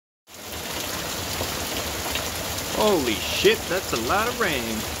Holy shit, that's a lot of rain.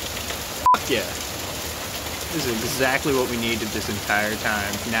 Fuck yeah. This is exactly what we needed this entire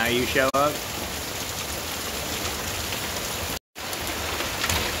time. Now you show up.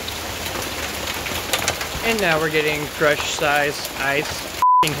 And now we're getting crush-size ice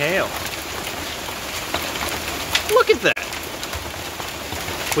f***ing hail. Look at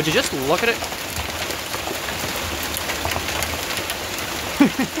that! Would you just look at it?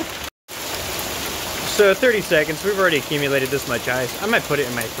 So 30 seconds, we've already accumulated this much ice. I might put it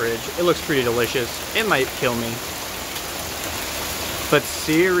in my fridge. It looks pretty delicious. It might kill me. But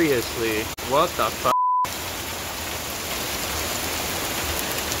seriously, what the fuck?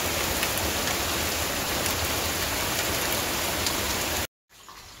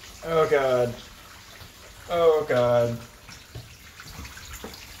 Oh god. Oh god.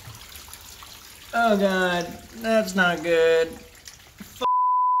 Oh god, that's not good.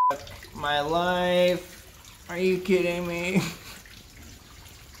 Fuck my life. Are you kidding me?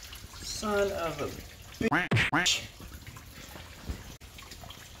 Son of a bitch.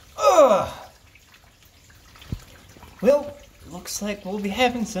 Ugh. Well, looks like we'll be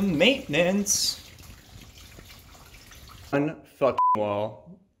having some maintenance. One fucking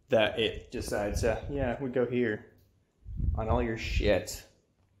wall that it decides, yeah, we go here on all your shit.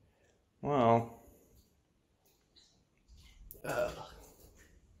 Well,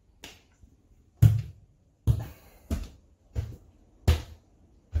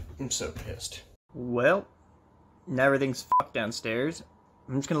 I'm so pissed. Well, now everything's fucked downstairs.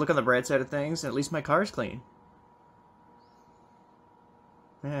 I'm just gonna look on the bright side of things, and at least my car's clean.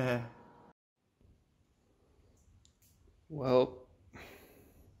 Well,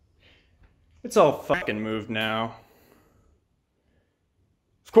 it's all fucking moved now.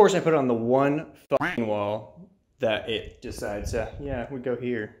 Of course I put it on the one fucking wall that it decides, yeah, we go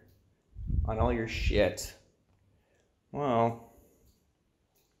here on all your shit. Well,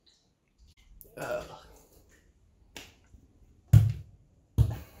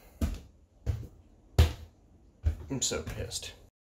 I'm so pissed.